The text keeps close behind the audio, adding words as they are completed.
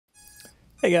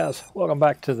Hey guys, welcome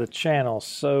back to the channel.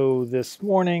 So this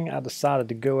morning I decided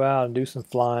to go out and do some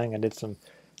flying. I did some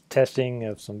testing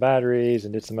of some batteries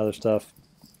and did some other stuff.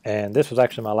 And this was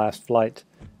actually my last flight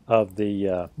of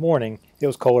the morning. It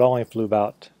was cold. I only flew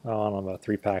about, I don't know, about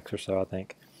 3 packs or so, I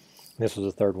think. This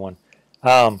was the third one.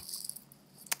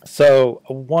 So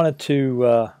I wanted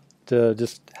to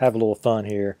just have a little fun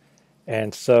here.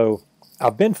 And so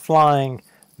I've been flying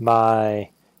my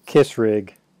KISS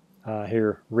rig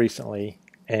here recently,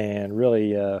 and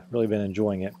really been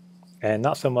enjoying it, and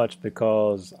not so much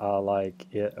because I like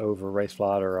it over race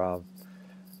flight or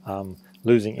I'm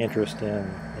losing interest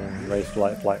in race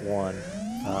flight, FlightOne.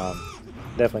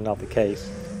 Definitely not the case,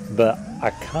 but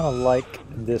I kind of like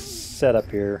this setup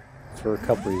here for a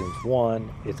couple reasons. One,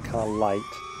 it's kind of light.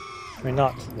 I mean,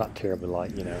 not terribly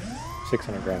light, you know,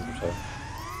 600 grams or so,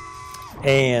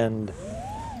 and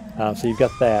so you've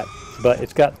got that, but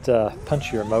it's got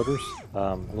punchier motors.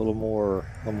 A little more,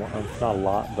 not a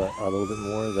lot, but a little bit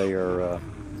more. They are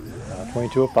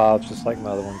 2205s, just like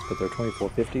my other ones, but they're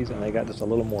 2450s, and they got just a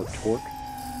little more torque.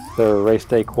 They're race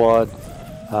day quad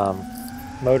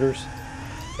motors,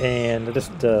 and I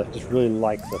just really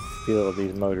like the feel of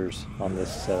these motors on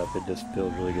this setup. It just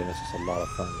feels really good. It's just a lot of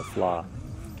fun to fly.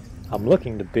 I'm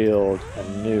looking to build a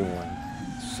new one,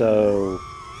 so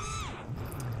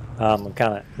I'm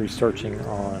kind of researching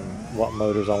on what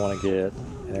motors I want to get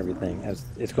and everything. As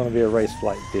it's going to be a race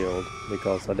flight build,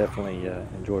 because I definitely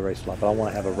enjoy race flight, but I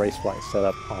want to have a race flight set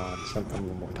up on something a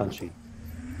little more punchy.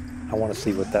 I want to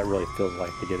see what that really feels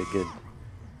like to get a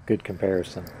good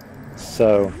comparison.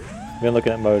 So I've been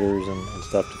looking at motors and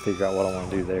stuff to figure out what I want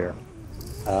to do there.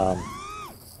 But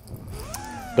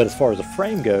as far as the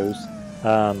frame goes,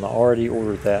 I already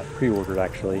ordered that, pre-ordered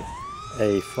actually,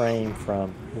 a frame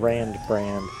from Rand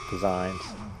Brand Designs,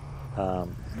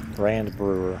 Rand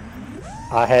Brewer.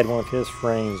 I had one of his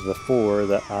frames before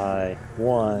that I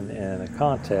won in a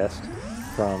contest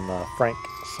from Frank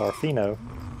Sarfino.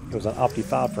 It was an Opti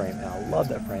 5 frame, and I love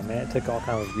that frame, man. It took all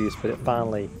kinds of abuse, but it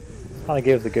finally gave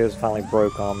it the goods, finally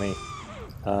broke on me,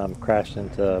 crashed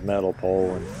into a metal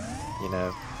pole, and you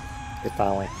know, it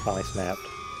finally snapped.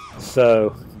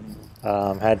 So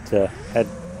had to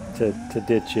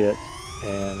ditch it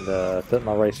and put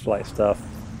my race flight stuff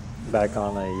back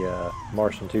on a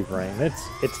Martian II frame.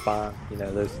 It's fine, you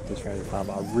know, those frames are fine,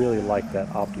 but I really like that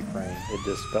Opti frame. It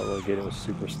just felt really good. It was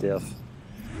super stiff.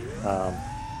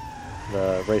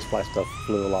 The race flight stuff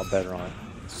flew a lot better on it.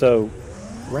 So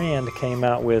Rand came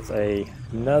out with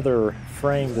another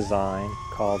frame design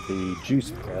called the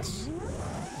Juice Press,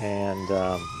 and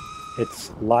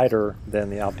it's lighter than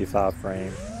the Opti 5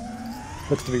 frame.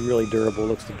 Looks to be really durable,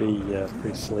 looks to be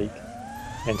pretty sleek.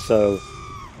 And so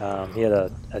he had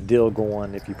a deal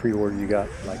going. If you pre-order, you got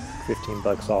like 15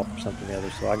 bucks off or something or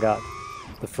other. So I got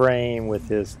the frame with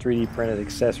his 3D printed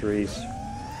accessories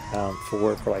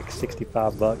for like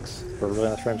 65 bucks. For really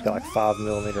nice frame's got like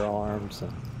 5mm arms,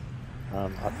 and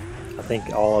I think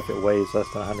all of it weighs less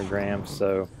than 100 grams.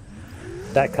 So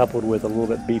that, coupled with a little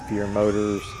bit beefier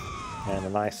motors and a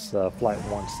nice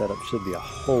FlightOne setup, should be a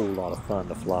whole lot of fun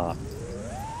to fly.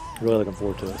 Really looking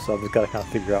forward to it. So I've just got to kind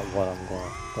of figure out what I'm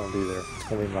going to do there. It's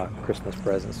going to be my Christmas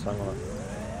present, so I'm going to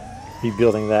be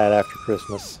building that after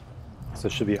Christmas. So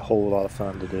it should be a whole lot of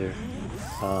fun to do.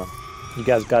 You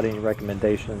guys got any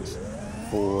recommendations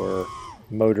for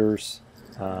motors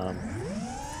that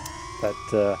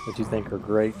you think are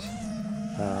great?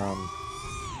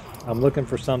 I'm looking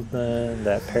for something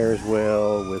that pairs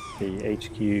well with the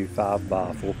HQ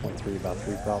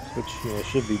 5x4.3x3 props, which, you know,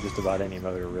 should be just about any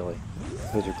motor really.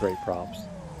 Those are great props.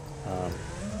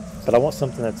 But I want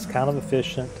something that's kind of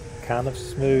efficient, kind of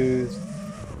smooth,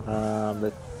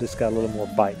 that just got a little more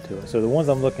bite to it. So the ones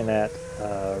I'm looking at,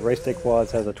 Race Day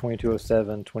Quads has a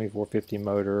 2207 2450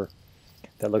 motor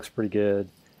that looks pretty good,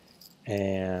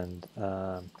 and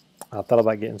I thought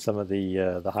about getting some of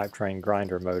the Hype Train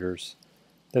grinder motors.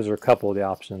 Those are a couple of the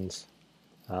options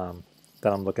that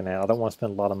I'm looking at. I don't want to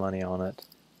spend a lot of money on it,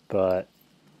 but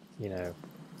you know,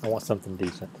 I want something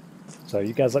decent. So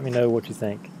you guys let me know what you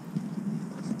think.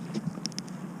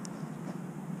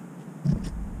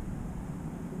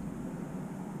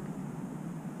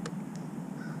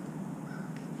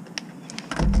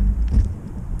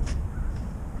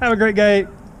 Have a great day.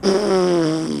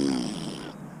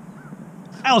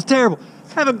 That was terrible.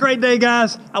 Have a great day,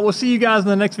 guys. I will see you guys in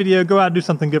the next video. Go out and do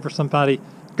something good for somebody.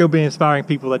 Go be inspiring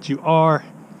people that you are.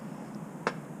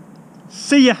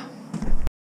 See ya.